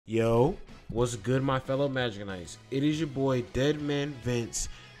Yo, what's good, my fellow Magic Knights? It is your boy DEADMANVINCE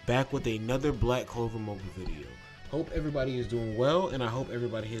back with another Black Clover mobile video. Hope everybody is doing well, and I hope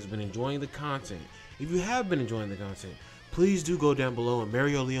everybody has been enjoying the content. If you have been enjoying the content, please do go down below and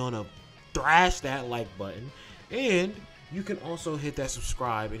Mario Leona thrash that like button, and you can also hit that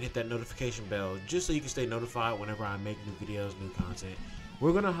subscribe and hit that notification bell just so you can stay notified whenever I make new videos, new content.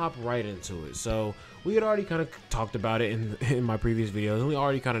 We're gonna hop right into it. So we had already kind of talked about it in my previous videos, and we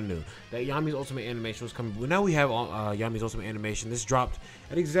already kind of knew that Yami's Ultimate Animation was coming. But now we have Yami's Ultimate Animation. This dropped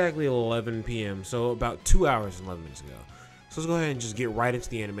at exactly 11 p.m. so about 2 hours and 11 minutes ago. So let's go ahead and just get right into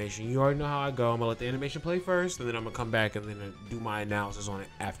the animation. You already know how I go. I'm gonna let the animation play first, and then I'm gonna come back and then do my analysis on it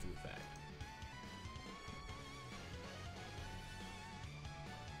after the fact.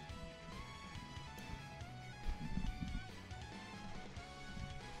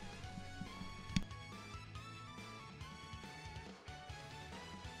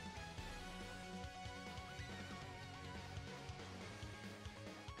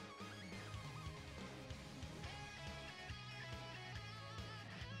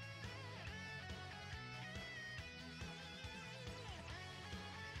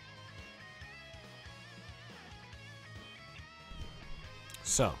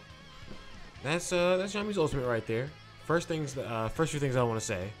 So that's Yami's Ultimate right there. First few things I want to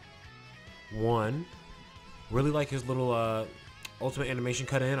say. One, really like his little Ultimate animation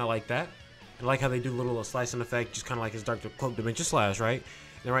cut in. I like that. I like how they do a little slicing effect, just kind of like his Dark Cloak Dimension Slash, right?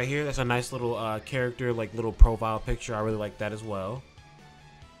 And right here, that's a nice little character, like little profile picture. I really like that as well.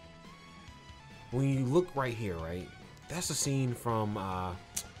 When you look right here, right, that's a scene from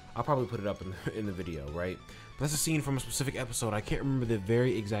I'll probably put it up in the video, right? But that's a scene from a specific episode. I can't remember the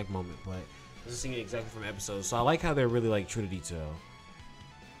very exact moment, but it's a scene exactly from episodes. So I like how they're really like true to detail.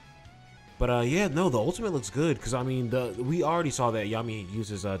 But yeah, no, the ultimate looks good because I mean we already saw that Yami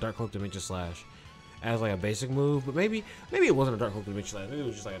uses Dark Cloak Dimension Slash as like a basic move, but maybe it wasn't a Dark Cloak Dimension Slash. Maybe it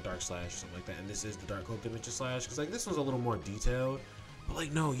was just like a Dark Slash or something like that. And this is the Dark Cloak Dimension Slash because like this one's a little more detailed. But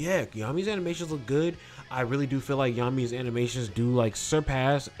like no, yeah, Yami's animations look good. I really do feel like Yami's animations do like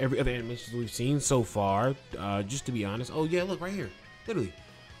surpass every other animations we've seen so far. Just to be honest. Oh yeah, look right here. Literally,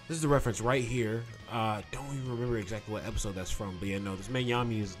 this is the reference right here. Don't even remember exactly what episode that's from, but yeah, no, this man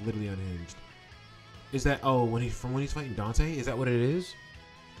Yami is literally unhinged. Is that when he's fighting Dante? Is that what it is?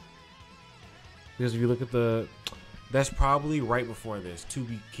 Because if you look at that's probably right before this. To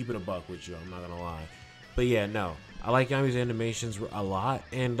keep it a buck with you, I'm not gonna lie. But yeah, no, I like Yami's animations a lot,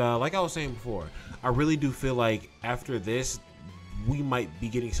 and like I was saying before, I really do feel like after this, we might be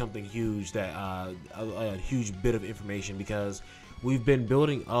getting something huge, that a huge bit of information, because we've been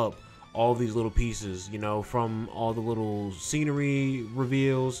building up all these little pieces, you know, from all the little scenery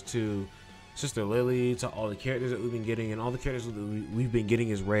reveals to Sister Lily to all the characters that we've been getting, and all the characters that we've been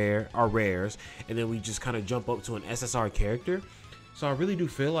getting are rares, and then we just kind of jump up to an SSR character. So I really do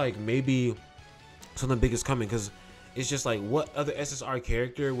feel like maybe something big is coming, because it's just like, what other SSR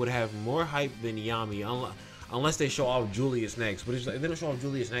character would have more hype than Yami, unless they show off Julius next. But it's like, if they don't show off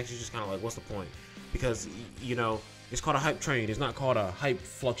Julius next, it's just kind of like, what's the point? Because, you know, it's called a hype train. It's not called a hype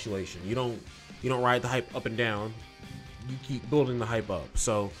fluctuation. You don't ride the hype up and down. You keep building the hype up.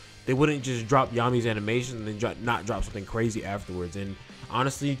 So they wouldn't just drop Yami's animation and then not drop something crazy afterwards. And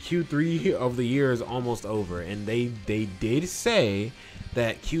honestly, Q3 of the year is almost over, and they did say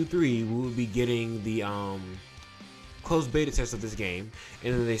that Q3 we will be getting the closed beta test of this game,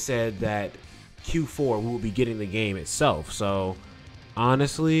 and then they said that Q4 we will be getting the game itself. So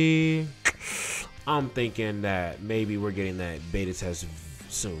honestly, I'm thinking that maybe we're getting that beta test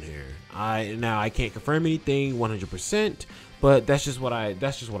soon here. I can't confirm anything 100%, but that's just what I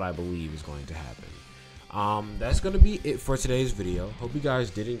believe is going to happen. That's gonna be it for today's video. Hope you guys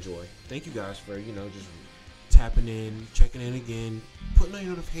did enjoy. Thank you guys for, you know, just tapping in, checking in again, putting on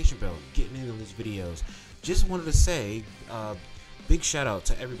your notification bell, getting in on these videos. Just wanted to say big shout out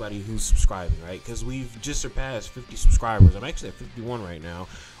to everybody who's subscribing, right? Because we've just surpassed 50 subscribers. I'm actually at 51 right now.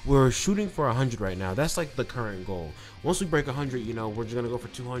 We're shooting for 100 right now. That's like the current goal. Once we break 100, you know, we're just gonna go for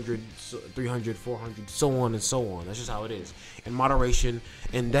 200, 300, 400, so on and so on. That's just how it is, in moderation.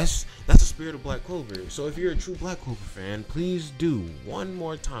 And that's the spirit of Black Clover. So if you're a true Black Clover fan, please do, one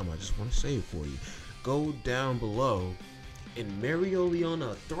more time, I just want to say it for you, go down below and Mario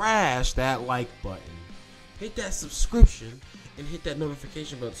Leona thrash that like button, hit that subscription, and hit that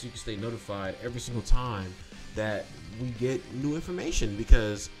notification bell so you can stay notified every single time that we get new information,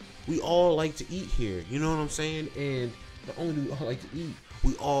 because we all like to eat here, you know what I'm saying? And not only do we all like to eat,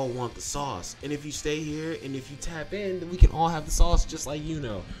 we all want the sauce. And if you stay here and if you tap in, then we can all have the sauce, just like, you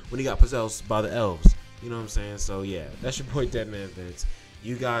know, when he got possessed by the elves. You know what I'm saying? So yeah, that's your boy DEADMANVINCE.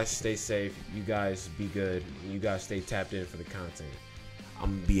 You guys stay safe. You guys be good. You guys stay tapped in for the content.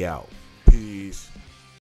 I'm gonna be out. Peace.